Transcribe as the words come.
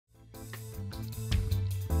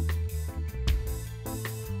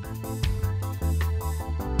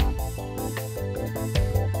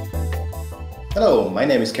Hello, my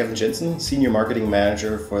name is Kevin Jensen, Senior Marketing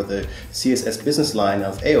Manager for the CSS business line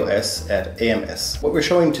of AOS at AMS. What we're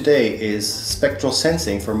showing today is spectral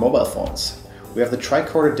sensing for mobile phones. We have the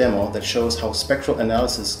Tricorder demo that shows how spectral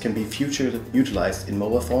analysis can be future utilized in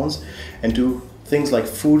mobile phones and do things like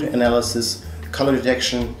food analysis, color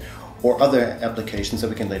detection, or other applications that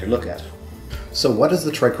we can later look at. So what is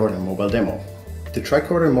the Tricorder mobile demo? The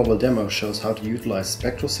Tricorder mobile demo shows how to utilize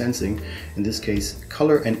spectral sensing, in this case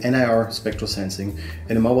color and NIR spectral sensing,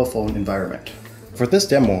 in a mobile phone environment. For this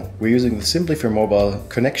demo, we're using the Simply for Mobile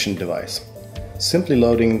connection device, simply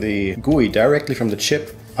loading the GUI directly from the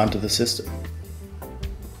chip onto the system.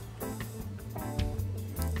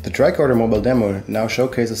 The Tricorder mobile demo now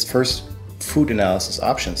showcases first food analysis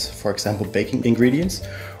options, for example baking ingredients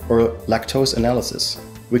or lactose analysis.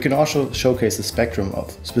 We can also showcase the spectrum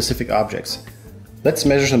of specific objects. Let's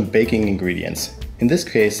measure some baking ingredients. In this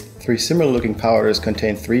case, 3 similar looking powders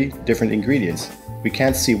contain 3 different ingredients. We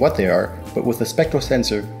can't see what they are, but with the spectral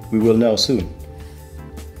sensor we will know soon.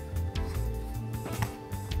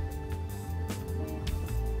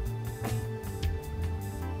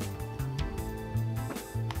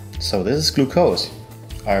 So this is glucose.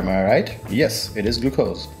 Am I right? Yes, it is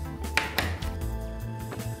glucose.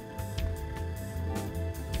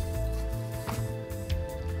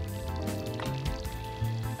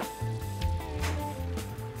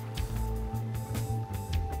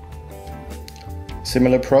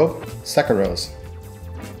 Similar probe, saccharose.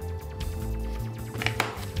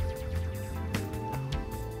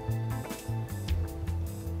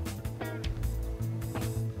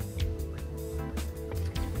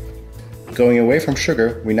 Going away from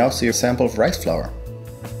sugar, we now see a sample of rice flour.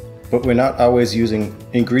 But we're not always using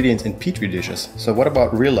ingredients in petri dishes, so what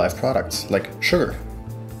about real-life products like sugar?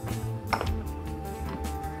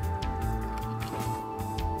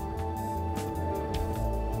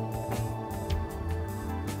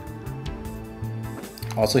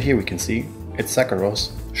 Also here we can see it's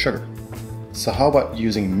saccharose, sugar. So how about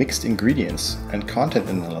using mixed ingredients and content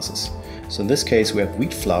analysis? So in this case we have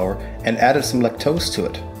wheat flour and added some lactose to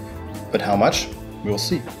it. But how much? We'll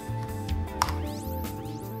see.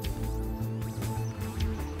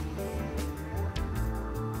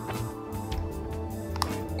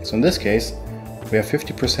 So in this case we have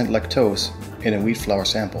 50% lactose in a wheat flour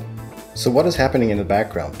sample. So what is happening in the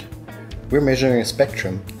background? We're measuring a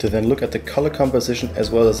spectrum to then look at the color composition as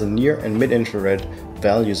well as the near and mid-infrared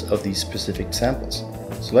values of these specific samples.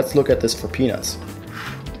 So let's look at this for peanuts.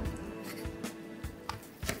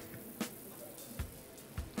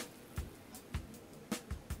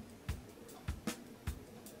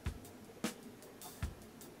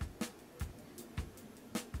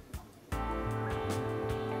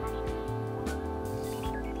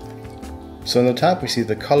 So on the top we see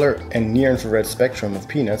the color and near-infrared spectrum of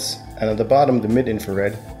peanuts, and at the bottom the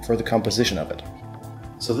mid-infrared for the composition of it.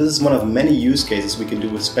 So this is one of many use cases we can do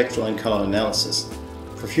with spectral and color analysis.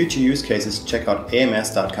 For future use cases, check out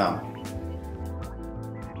ams.com.